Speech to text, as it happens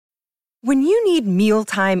When you need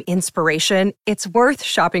mealtime inspiration, it's worth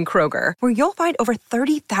shopping Kroger, where you'll find over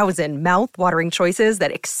 30,000 mouth-watering choices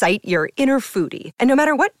that excite your inner foodie. And no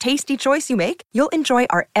matter what tasty choice you make, you'll enjoy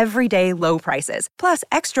our everyday low prices, plus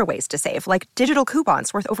extra ways to save, like digital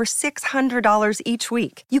coupons worth over $600 each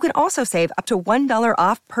week. You can also save up to $1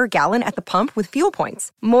 off per gallon at the pump with fuel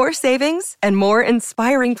points. More savings and more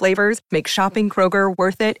inspiring flavors make shopping Kroger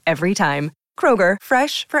worth it every time. Kroger,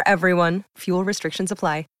 fresh for everyone. Fuel restrictions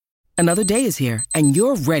apply. Another day is here, and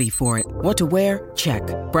you're ready for it. What to wear? Check.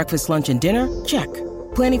 Breakfast, lunch, and dinner? Check.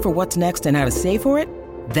 Planning for what's next and how to save for it?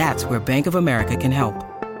 That's where Bank of America can help.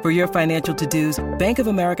 For your financial to-dos, Bank of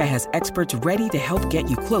America has experts ready to help get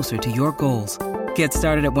you closer to your goals. Get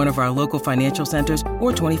started at one of our local financial centers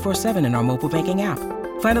or 24/7 in our mobile banking app.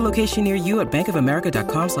 Find a location near you at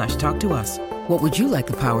bankofamerica.com/talktous. What would you like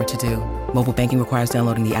the power to do? Mobile banking requires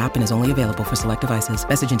downloading the app and is only available for select devices.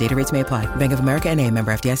 Message and data rates may apply. Bank of America N.A.,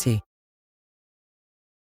 member FDIC.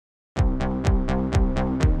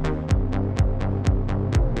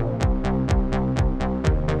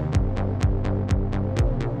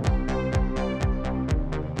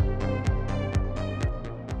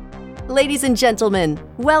 Ladies and gentlemen,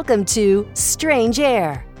 welcome to Strange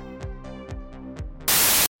Air.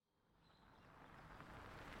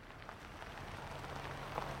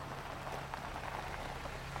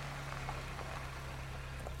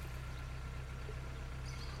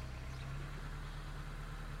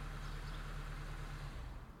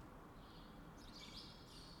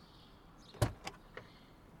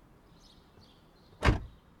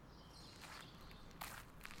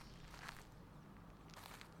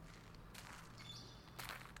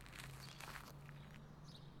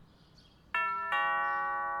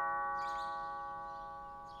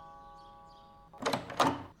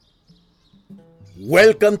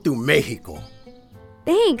 Welcome to Mexico.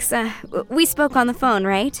 Thanks. We spoke on the phone,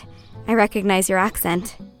 right? I recognize your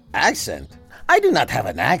accent. Accent? I do not have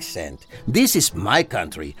an accent. This is my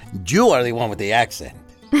country. You are the one with the accent.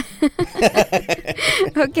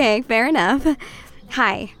 Okay, fair enough.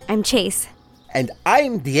 Hi, I'm Chase. And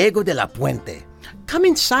I'm Diego de la Puente. Come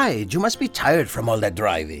inside. You must be tired from all that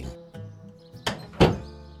driving.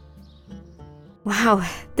 Wow,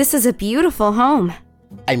 this is a beautiful home.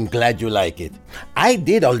 I'm glad you like it. I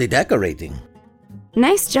did all the decorating.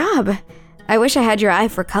 Nice job. I wish I had your eye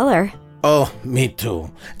for color. Oh, me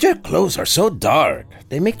too. Your clothes are so dark.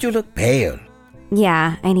 They make you look pale.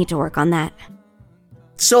 Yeah, I need to work on that.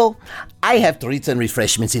 So, I have treats and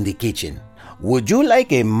refreshments in the kitchen. Would you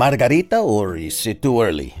like a margarita or is it too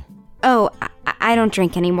early? Oh, I don't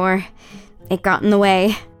drink anymore. It got in the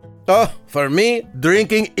way. Oh, for me,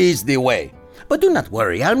 drinking is the way. But do not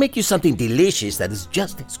worry, I'll make you something delicious that is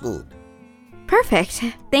just as good. Perfect.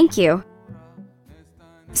 Thank you.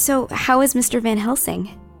 So, how is Mr. Van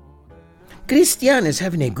Helsing? Christian is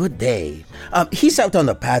having a good day. He's out on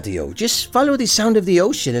the patio. Just follow the sound of the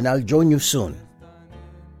ocean and I'll join you soon.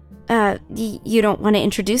 You don't want to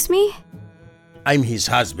introduce me? I'm his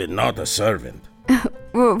husband, not a servant.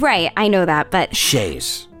 Right, I know that, but...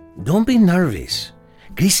 Chase, don't be nervous.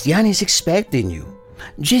 Christian is expecting you.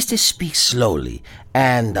 Just speak slowly,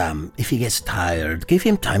 and if he gets tired, give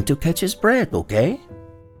him time to catch his breath, okay?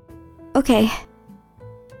 Okay.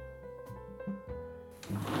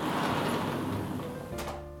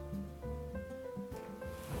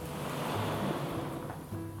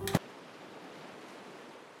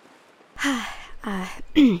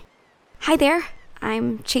 Hi there,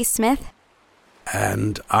 I'm Chase Smith.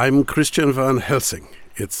 And I'm Christian Van Helsing.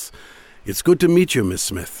 It's good to meet you, Miss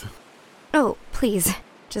Smith. Oh, please,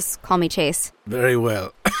 just call me Chase. Very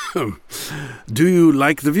well. Do you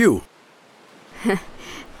like the view?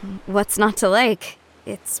 What's not to like?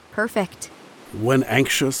 It's perfect. When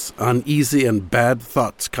anxious, uneasy, and bad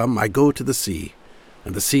thoughts come, I go to the sea,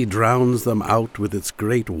 and the sea drowns them out with its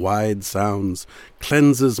great wide sounds,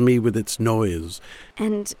 cleanses me with its noise,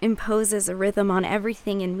 and imposes a rhythm on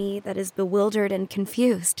everything in me that is bewildered and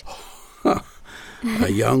confused.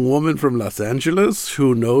 A young woman from Los Angeles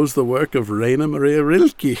who knows the work of Rainer Maria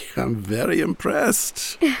Rilke. I'm very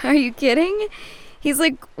impressed. Are you kidding? He's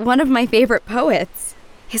like one of my favorite poets.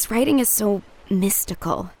 His writing is so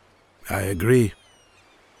mystical. I agree.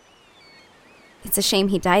 It's a shame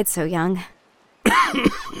he died so young.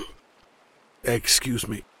 Excuse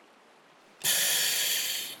me.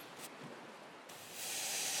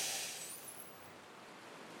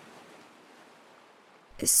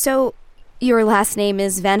 So, your last name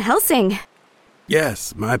is Van Helsing?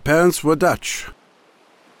 Yes, my parents were Dutch.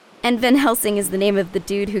 And Van Helsing is the name of the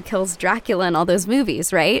dude who kills Dracula in all those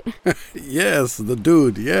movies, right? Yes, the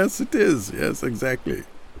dude. Yes, it is. Yes, exactly.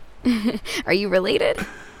 Are you related?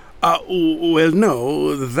 Well,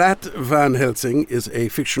 no, that Van Helsing is a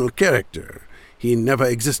fictional character. He never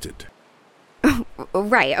existed.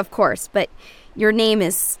 Right, of course, but your name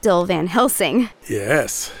is still Van Helsing.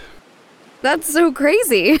 Yes. That's so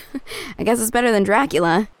crazy. I guess it's better than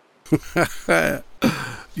Dracula.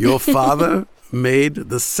 Your father made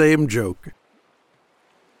the same joke.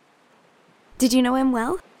 Did you know him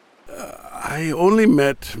well? I only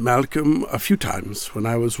met Malcolm a few times when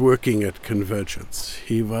I was working at Convergence.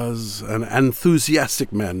 He was an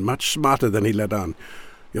enthusiastic man, much smarter than he let on.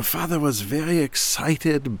 Your father was very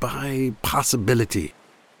excited by possibility.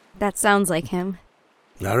 That sounds like him.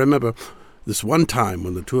 I remember this one time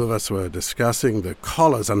when the two of us were discussing the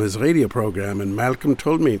callers on his radio program, and Malcolm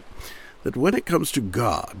told me that when it comes to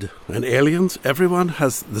God and aliens, everyone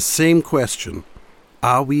has the same question.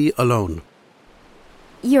 Are we alone?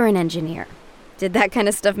 You're an engineer. Did that kind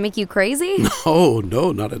of stuff make you crazy?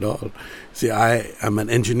 No, not at all. See, I am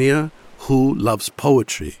an engineer who loves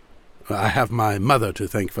poetry. I have my mother to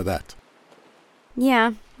thank for that.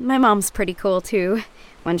 Yeah, my mom's pretty cool too,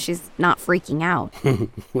 when she's not freaking out.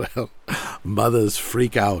 Well, mothers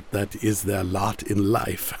freak out. That is their lot in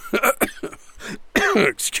life.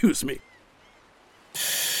 Excuse me.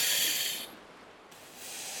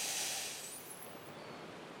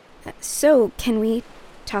 So, can we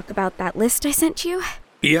talk about that list I sent you?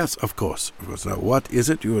 Yes, of course. So what is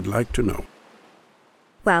it you would like to know?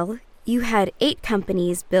 Well, you had 8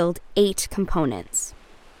 companies build 8 components.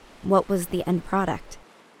 What was the end product?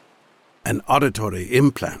 An auditory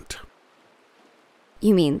implant.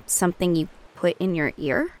 You mean something you put in your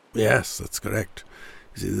ear? Yes, that's correct.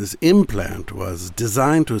 You see, this implant was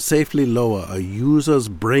designed to safely lower a user's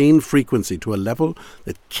brain frequency to a level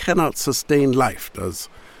that cannot sustain life. Does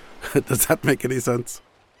that make any sense?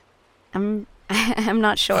 I'm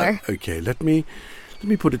not sure. Okay, let me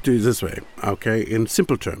put it to you this way, okay, in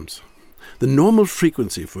simple terms. The normal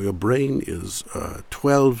frequency for your brain is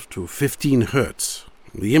 12 to 15 hertz.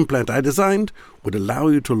 The implant I designed would allow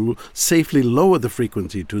you to safely lower the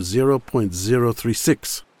frequency to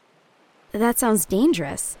 0.036. That sounds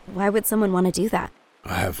dangerous. Why would someone want to do that?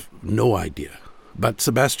 I have no idea. But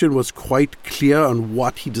Sebastian was quite clear on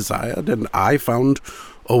what he desired, and I found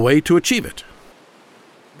a way to achieve it.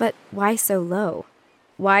 But why so low?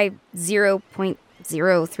 Why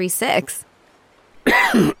 0.036?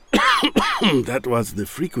 That was the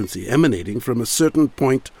frequency emanating from a certain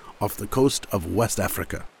point off the coast of West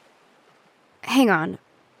Africa. Hang on.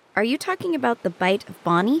 Are you talking about the Bight of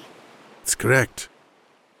Bonny? That's correct.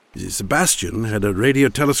 Sebastian had a radio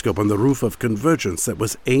telescope on the roof of Convergence that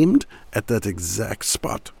was aimed at that exact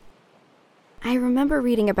spot. I remember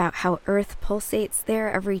reading about how Earth pulsates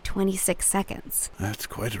there every 26 seconds. That's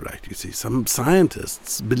quite right. You see, some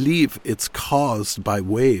scientists believe it's caused by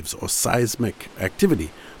waves or seismic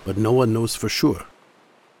activity, but no one knows for sure.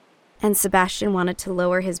 And Sebastian wanted to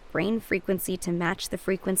lower his brain frequency to match the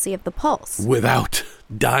frequency of the pulse. Without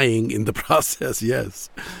dying in the process,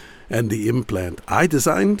 yes. And the implant I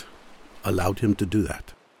designed allowed him to do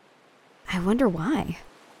that. I wonder why.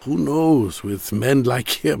 Who knows with men like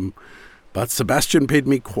him? But Sebastian paid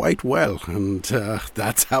me quite well, and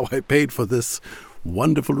that's how I paid for this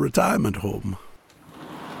wonderful retirement home.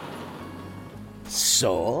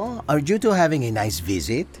 So, are you two having a nice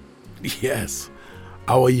visit? Yes.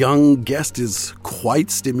 Our young guest is quite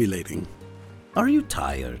stimulating. Are you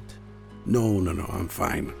tired? No, I'm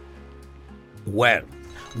fine. Well,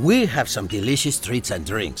 we have some delicious treats and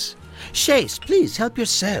drinks. Chase, please help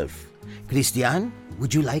yourself. Christian,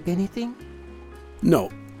 would you like anything? No,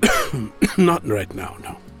 not right now,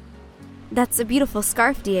 no. That's a beautiful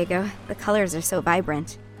scarf, Diego. The colors are so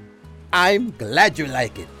vibrant. I'm glad you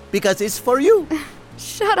like it, because it's for you.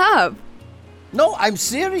 Shut up! No, I'm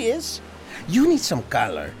serious. You need some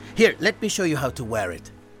color. Here, let me show you how to wear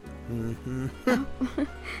it.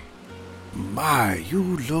 My,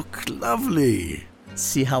 you look lovely.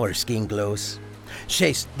 See how her skin glows?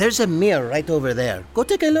 Chase, there's a mirror right over there. Go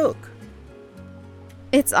take a look.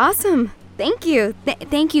 It's awesome. Thank you.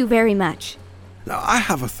 Thank you very much. Now, I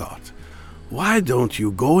have a thought. Why don't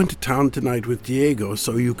you go into town tonight with Diego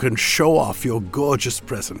so you can show off your gorgeous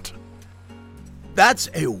present? That's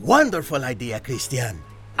a wonderful idea, Christian.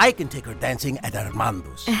 I can take her dancing at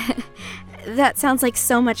Armando's. That sounds like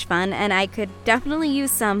so much fun, and I could definitely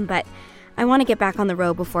use some, but I want to get back on the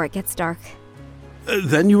road before it gets dark.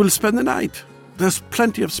 Then you will spend the night. There's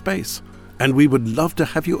plenty of space, and we would love to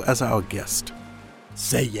have you as our guest.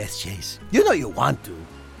 Say yes, Chase. You know you want to.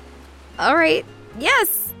 All right.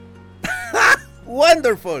 Yes.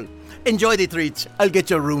 Wonderful. Enjoy the treats. I'll get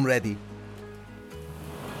your room ready.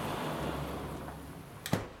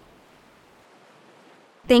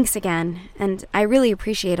 Thanks again, and I really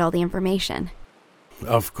appreciate all the information.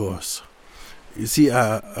 Of course. You see,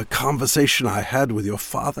 a conversation I had with your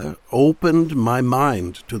father opened my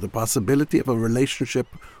mind to the possibility of a relationship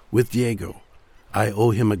with Diego. I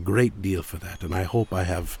owe him a great deal for that, and I hope I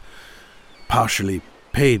have partially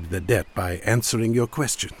paid the debt by answering your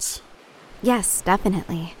questions. Yes,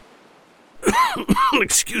 definitely.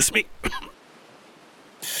 Excuse me.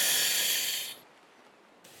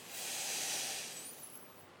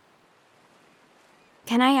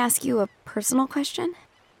 Can I ask you a personal question?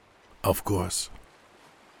 Of course.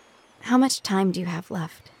 How much time do you have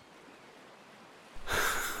left?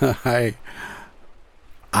 I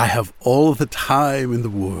have all the time in the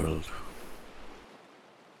world.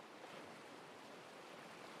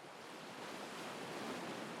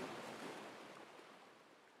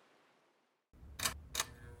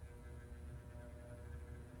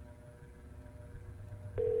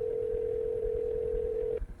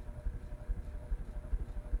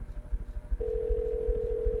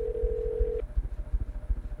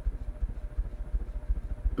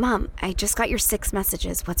 Mom, I just got your 6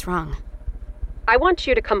 messages. What's wrong? I want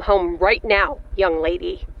you to come home right now, young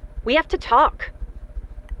lady. We have to talk.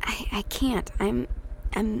 I can't. I'm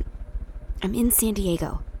in San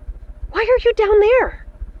Diego. Why are you down there?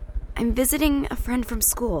 I'm visiting a friend from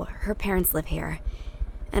school. Her parents live here.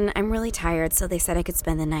 And I'm really tired, so they said I could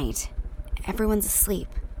spend the night. Everyone's asleep.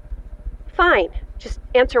 Fine. Just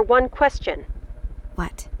answer one question.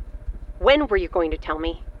 What? When were you going to tell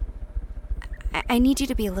me? I need you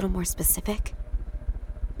to be a little more specific.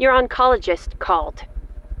 Your oncologist called.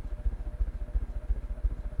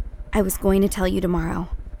 I was going to tell you tomorrow.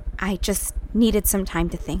 I just needed some time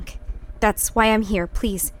to think. That's why I'm here.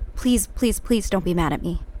 Please, please, please, please don't be mad at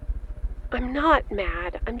me. I'm not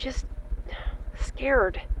mad. I'm just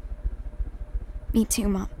scared. Me too,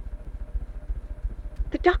 Mom.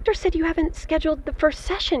 The doctor said you haven't scheduled the first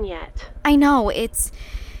session yet. I know, it's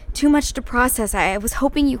too much to process. I was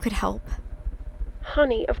hoping you could help.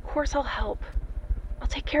 Honey, of course I'll help. I'll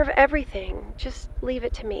take care of everything. Just leave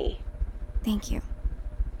it to me. Thank you.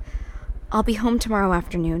 I'll be home tomorrow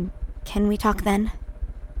afternoon. Can we talk then?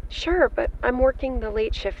 Sure, but I'm working the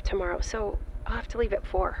late shift tomorrow, so I'll have to leave at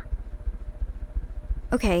 4.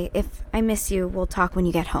 Okay, if I miss you, we'll talk when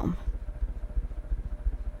you get home.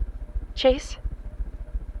 Chase?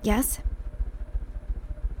 Yes?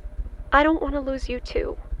 I don't want to lose you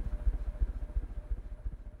too.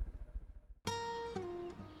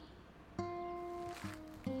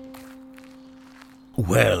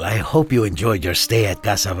 Well, I hope you enjoyed your stay at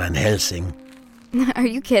Casa Van Helsing. Are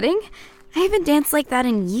you kidding? I haven't danced like that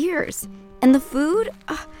in years. And the food?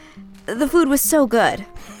 The food was so good.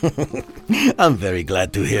 I'm very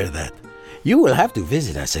glad to hear that. You will have to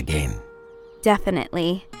visit us again.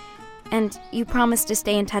 Definitely. And you promised to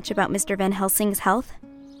stay in touch about Mr. Van Helsing's health?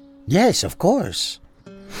 Yes, of course.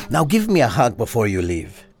 Now give me a hug before you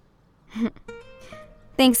leave.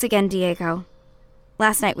 Thanks again, Diego.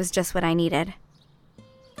 Last night was just what I needed.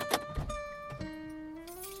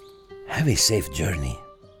 Have a safe journey.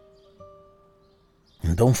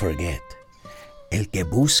 And don't forget, el que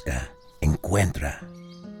busca, encuentra.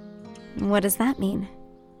 What does that mean?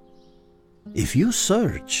 If you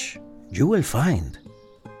search, you will find.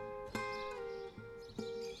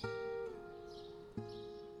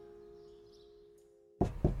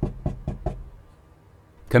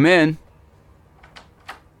 Come in.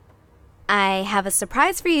 I have a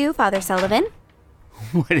surprise for you, Father Sullivan.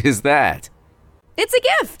 What is that? It's a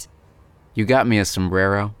gift! You got me a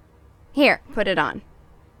sombrero? Here, put it on.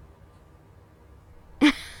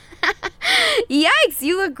 Yikes,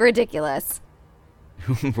 you look ridiculous.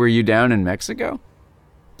 Were you down in Mexico?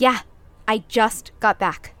 Yeah, I just got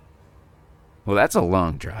back. Well, that's a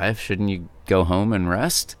long drive. Shouldn't you go home and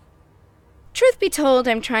rest? Truth be told,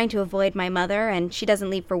 I'm trying to avoid my mother, and she doesn't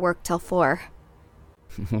leave for work till 4.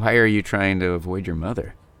 Why are you trying to avoid your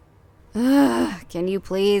mother? Can you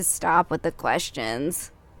please stop with the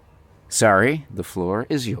questions? Sorry, the floor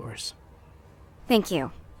is yours. Thank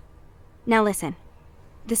you. Now listen,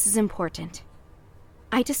 this is important.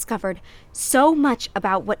 I discovered so much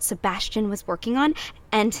about what Sebastian was working on,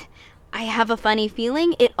 and I have a funny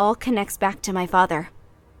feeling it all connects back to my father.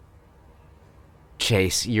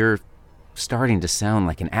 Chase, you're starting to sound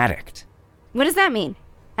like an addict. What does that mean?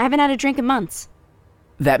 I haven't had a drink in months.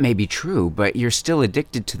 That may be true, but you're still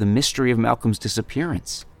addicted to the mystery of Malcolm's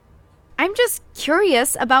disappearance. I'm just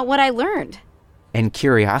curious about what I learned. And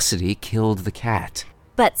curiosity killed the cat.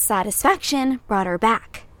 But satisfaction brought her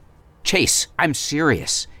back. Chase, I'm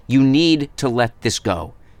serious. You need to let this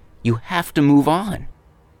go. You have to move on.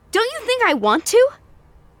 Don't you think I want to?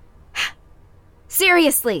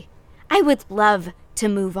 Seriously, I would love to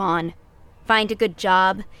move on. Find a good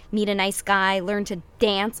job, meet a nice guy, learn to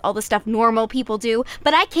dance, all the stuff normal people do.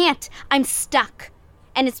 But I can't. I'm stuck.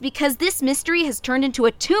 And it's because this mystery has turned into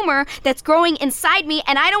a tumor that's growing inside me,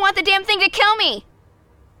 and I don't want the damn thing to kill me.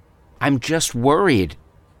 I'm just worried.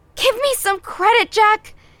 Give me some credit,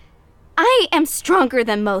 Jack. I am stronger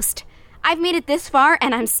than most. I've made it this far,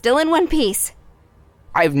 and I'm still in one piece.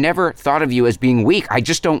 I've never thought of you as being weak. I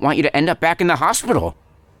just don't want you to end up back in the hospital.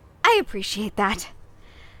 I appreciate that.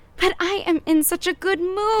 But I am in such a good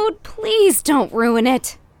mood. Please don't ruin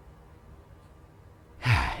it.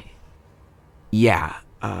 Yeah,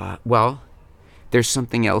 well, there's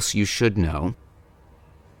something else you should know.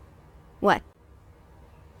 What?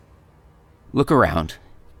 Look around.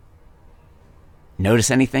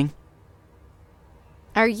 Notice anything?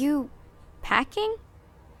 Are you packing?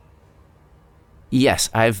 Yes,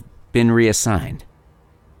 I've been reassigned.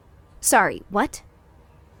 Sorry, what?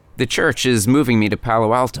 The church is moving me to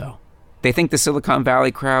Palo Alto. They think the Silicon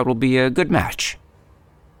Valley crowd will be a good match.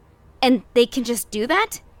 And they can just do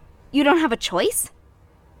that? You don't have a choice?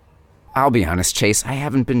 I'll be honest, Chase, I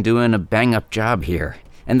haven't been doing a bang-up job here.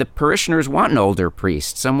 And the parishioners want an older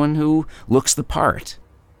priest, someone who looks the part.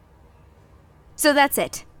 So that's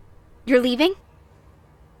it. You're leaving?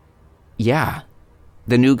 Yeah.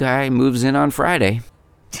 The new guy moves in on Friday.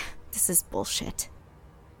 This is bullshit.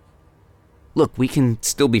 Look, we can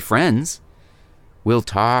still be friends. We'll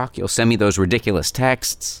talk, you'll send me those ridiculous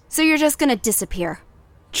texts. So you're just gonna disappear?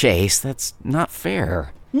 Chase, that's not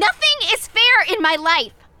fair. Nothing is fair in my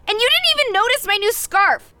life! And you didn't even notice my new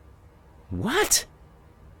scarf! What?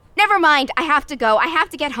 Never mind, I have to go. I have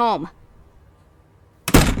to get home.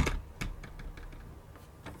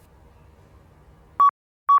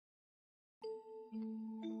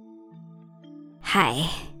 Hi.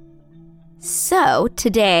 So,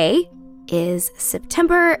 today is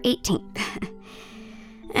September 18th.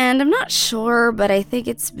 And I'm not sure, but I think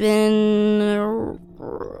it's been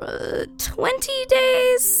 20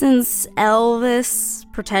 days since Elvis,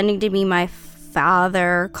 pretending to be my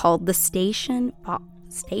father, called the station.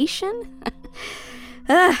 Station?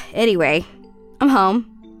 Anyway, I'm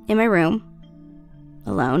home, in my room,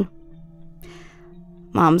 alone.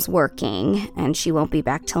 Mom's working, and she won't be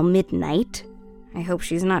back till midnight. I hope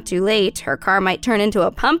she's not too late. Her car might turn into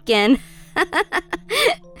a pumpkin.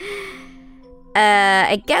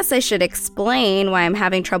 I guess I should explain why I'm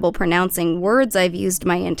having trouble pronouncing words I've used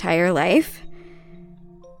my entire life.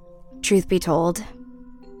 Truth be told,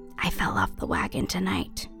 I fell off the wagon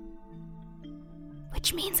tonight.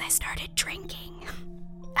 Which means I started drinking.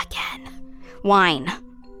 Again. Wine.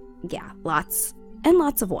 Yeah, lots and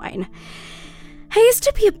lots of wine. I used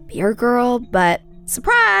to be a beer girl, but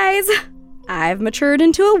surprise! I've matured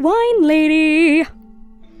into a wine lady.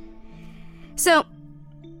 So,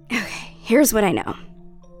 okay, here's what I know.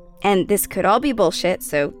 And this could all be bullshit,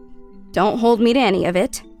 so don't hold me to any of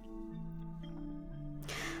it.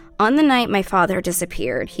 On the night my father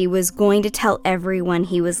disappeared, he was going to tell everyone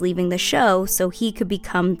he was leaving the show so he could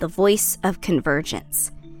become the voice of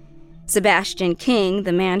convergence. Sebastian King,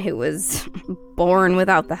 the man who was born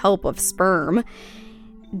without the help of sperm,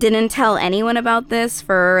 didn't tell anyone about this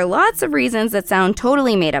for lots of reasons that sound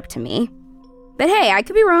totally made up to me. But hey, I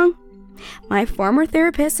could be wrong. My former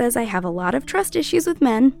therapist says I have a lot of trust issues with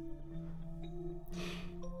men.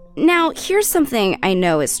 Now, here's something I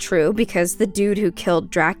know is true because the dude who killed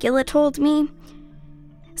Dracula told me.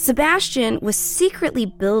 Sebastian was secretly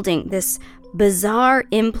building this bizarre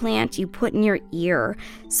implant you put in your ear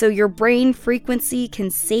so your brain frequency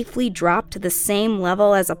can safely drop to the same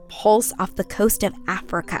level as a pulse off the coast of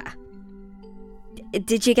Africa.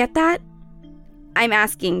 Did you get that? I'm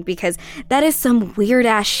asking because that is some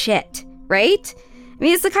weird-ass shit, right? I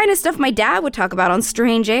mean, it's the kind of stuff my dad would talk about on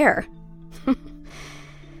Strange Air.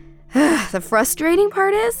 The frustrating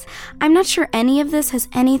part is, I'm not sure any of this has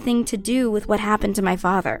anything to do with what happened to my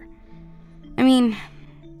father. I mean,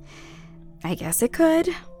 I guess it could.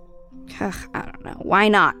 I don't know. Why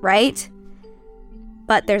not, right?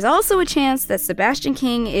 But there's also a chance that Sebastian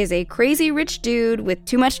King is a crazy rich dude with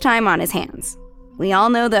too much time on his hands. We all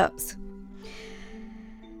know those.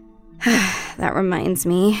 That reminds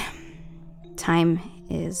me, time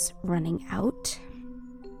is running out.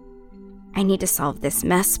 I need to solve this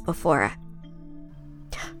mess before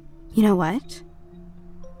You know what?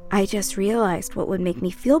 I just realized what would make me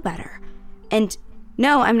feel better. And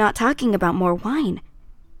no, I'm not talking about more wine.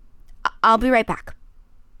 I'll be right back.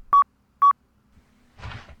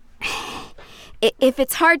 If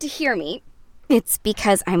it's hard to hear me, it's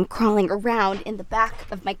because I'm crawling around in the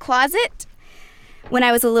back of my closet. When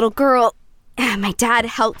I was a little girl, My dad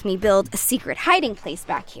helped me build a secret hiding place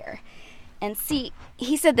back here. And see,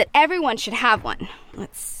 he said that everyone should have one.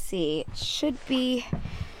 Let's see, it should be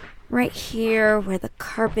right here where the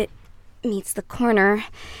carpet meets the corner.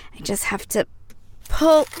 I just have to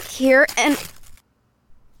pull here and...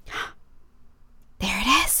 There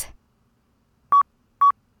it is.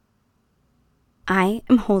 I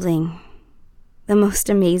am holding the most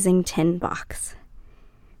amazing tin box.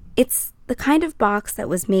 It's the kind of box that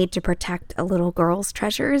was made to protect a little girl's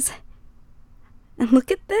treasures. And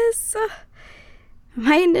look at this.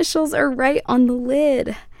 My initials are right on the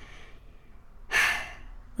lid.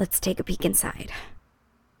 Let's take a peek inside.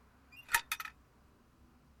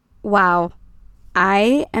 Wow,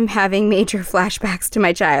 I am having major flashbacks to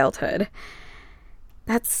my childhood.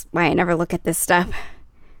 That's why I never look at this stuff.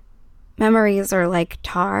 Memories are like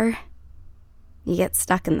tar. You get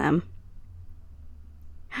stuck in them.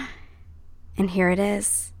 And here it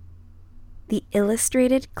is. The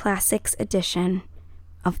Illustrated Classics edition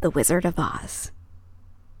of The Wizard of Oz.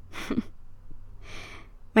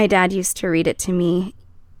 My dad used to read it to me,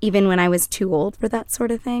 even when I was too old for that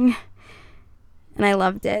sort of thing. And I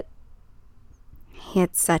loved it. He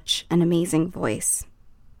had such an amazing voice.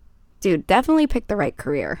 Dude, definitely picked the right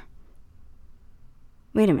career.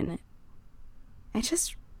 Wait a minute. I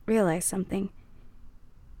just realized something.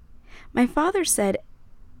 My father said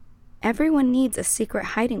everyone needs a secret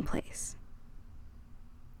hiding place.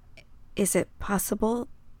 Is it possible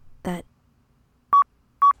that...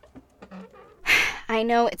 I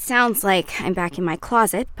know it sounds like I'm back in my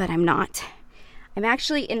closet, but I'm not. I'm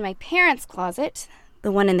actually in my parents' closet,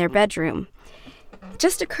 the one in their bedroom. It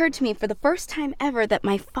just occurred to me for the first time ever that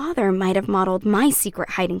my father might have modeled my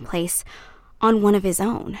secret hiding place on one of his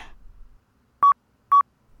own.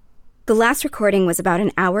 The last recording was about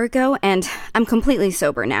an hour ago, and I'm completely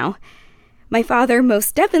sober now. My father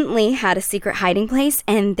most definitely had a secret hiding place,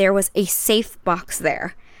 and there was a safe box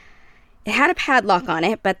there. It had a padlock on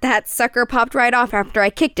it, but that sucker popped right off after I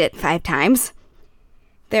kicked it 5 times.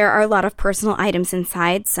 There are a lot of personal items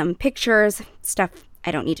inside, some pictures, stuff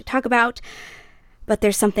I don't need to talk about. But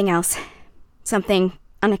there's something else. Something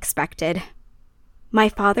unexpected. My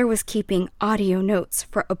father was keeping audio notes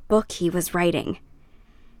for a book he was writing.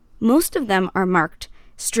 Most of them are marked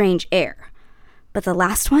Strange Air, but the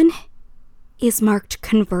last one is marked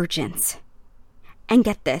Convergence. And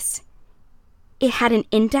get this. It had an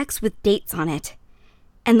index with dates on it,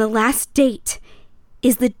 and the last date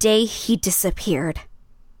is the day he disappeared.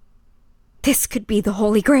 This could be the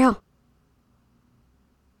Holy Grail.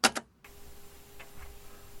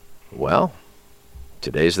 Well,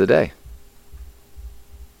 today's the day.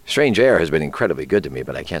 Strange Air has been incredibly good to me,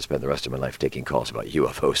 but I can't spend the rest of my life taking calls about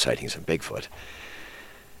UFO sightings and Bigfoot.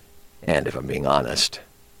 And if I'm being honest,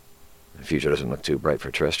 the future doesn't look too bright for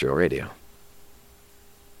terrestrial radio.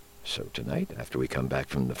 So tonight, after we come back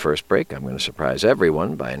from the first break, I'm going to surprise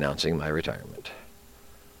everyone by announcing my retirement.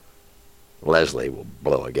 Leslie will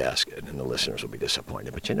blow a gasket, and the listeners will be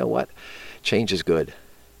disappointed. But you know what? Change is good.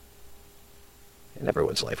 And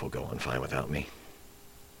everyone's life will go on fine without me.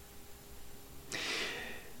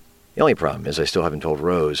 The only problem is I still haven't told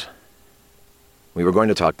Rose. We were going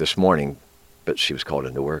to talk this morning, but she was called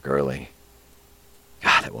into work early.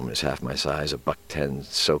 God, that woman is half my size, $110,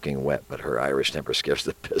 soaking wet, but her Irish temper scares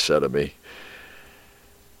the piss out of me.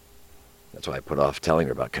 That's why I put off telling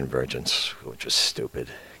her about Convergence, which was stupid.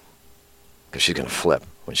 Because she's going to flip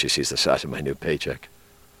when she sees the size of my new paycheck.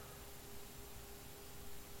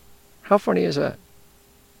 How funny is that?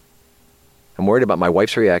 I'm worried about my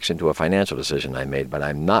wife's reaction to a financial decision I made, but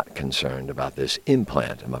I'm not concerned about this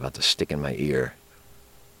implant I'm about to stick in my ear.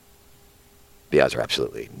 The odds are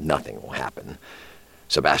absolutely nothing will happen.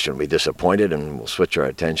 Sebastian will be disappointed, and we'll switch our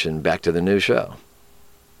attention back to the new show.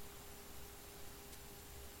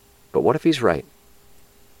 But what if he's right?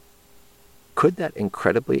 Could that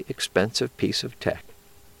incredibly expensive piece of tech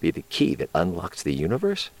be the key that unlocks the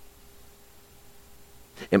universe?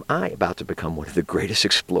 Am I about to become one of the greatest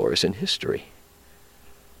explorers in history?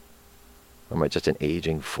 Or am I just an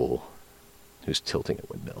aging fool who's tilting at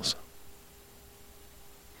windmills?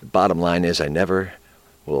 The bottom line is I never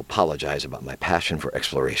will apologize about my passion for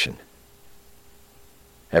exploration.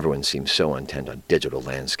 Everyone seems so intent on digital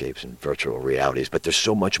landscapes and virtual realities, but there's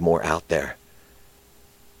so much more out there.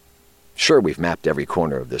 Sure, we've mapped every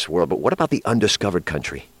corner of this world, but what about the undiscovered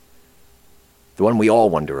country? The one we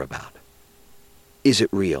all wonder about. Is it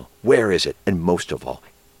real? Where is it? And most of all,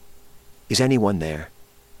 is anyone there?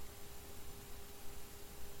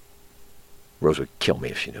 Rose would kill me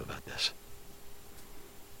if she knew about this.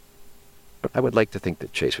 But I would like to think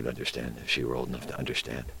that Chase would understand if she were old enough to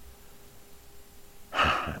understand.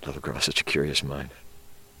 I'd love a girl with such a curious mind.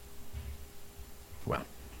 Well,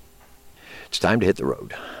 it's time to hit the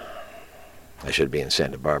road. I should be in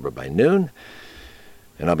Santa Barbara by noon,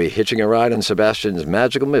 and I'll be hitching a ride on Sebastian's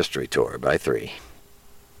Magical Mystery Tour by 3.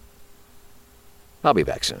 I'll be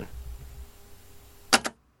back soon.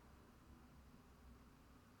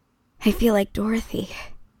 I feel like Dorothy.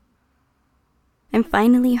 I'm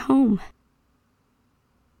finally home.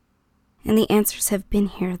 And the answers have been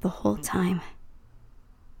here the whole time.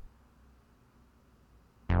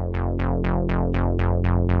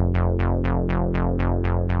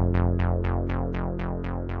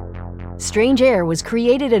 Strange Air was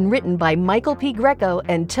created and written by Michael P. Greco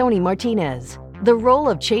and Tony Martinez. The role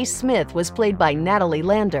of Chase Smith was played by Natalie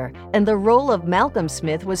Lander, and the role of Malcolm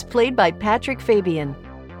Smith was played by Patrick Fabian.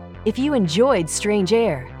 If you enjoyed Strange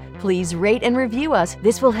Air, please rate and review us.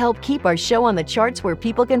 This will help keep our show on the charts where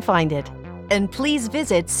people can find it. And please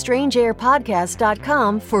visit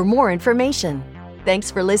strangeairpodcast.com for more information.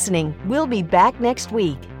 Thanks for listening. We'll be back next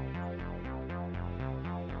week.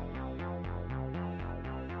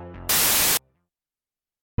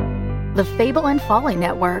 The Fable and Folly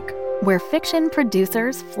Network, where fiction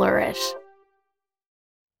producers flourish.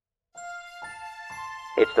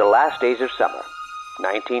 It's the last days of summer,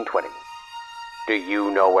 1920. Do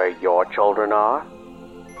you know where your children are?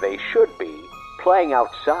 They should be playing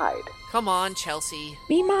outside. Come on, Chelsea.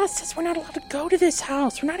 Mima says we're not allowed to go to this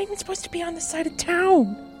house. We're not even supposed to be on this side of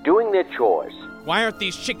town. Doing their chores. Why aren't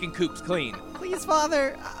these chicken coops clean? Please,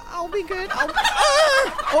 Father. I'll be good. Oh,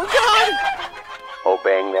 God!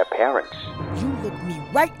 Obeying their parents. You look me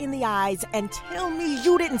right in the eyes and tell me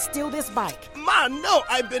you didn't steal this bike. Ma, no,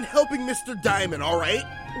 I've been helping Mr. Diamond, all right?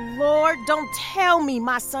 Lord, don't tell me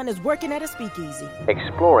my son is working at a speakeasy.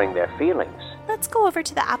 Exploring their feelings. Let's go over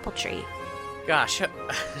to the apple tree. Gosh,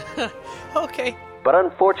 okay. But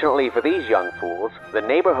unfortunately for these young fools, the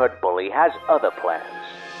neighborhood bully has other plans.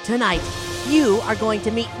 Tonight, you are going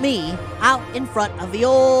to meet me out in front of the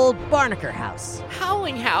old Barnaker house.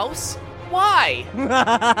 Howling House? Why?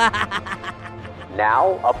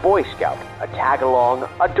 Now, a Boy Scout, a tag-along,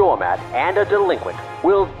 a doormat, and a delinquent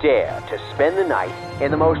will dare to spend the night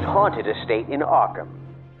in the most haunted estate in Arkham.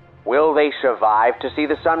 Will they survive to see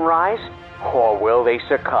the sunrise, or will they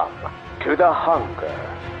succumb to the hunger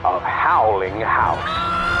of Howling House?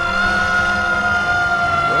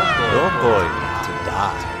 Your boy to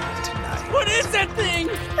die tonight. What is that thing?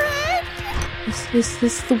 Is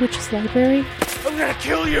this the witch's library? I'm gonna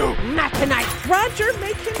kill you! Not tonight. Roger,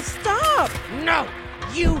 make him stop. No,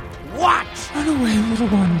 you watch! Run away, little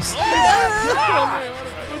ones.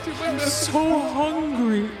 I'm so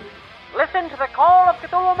hungry. Listen to the Call of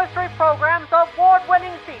Cthulhu Mystery Program's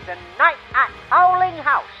award-winning season, Night at Howling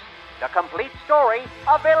House. The complete story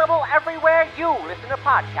available everywhere you listen to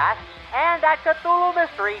podcasts and at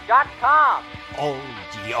CthulhuMystery.com. All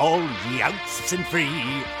ye outs and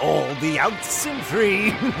free, all the outs and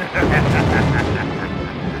free.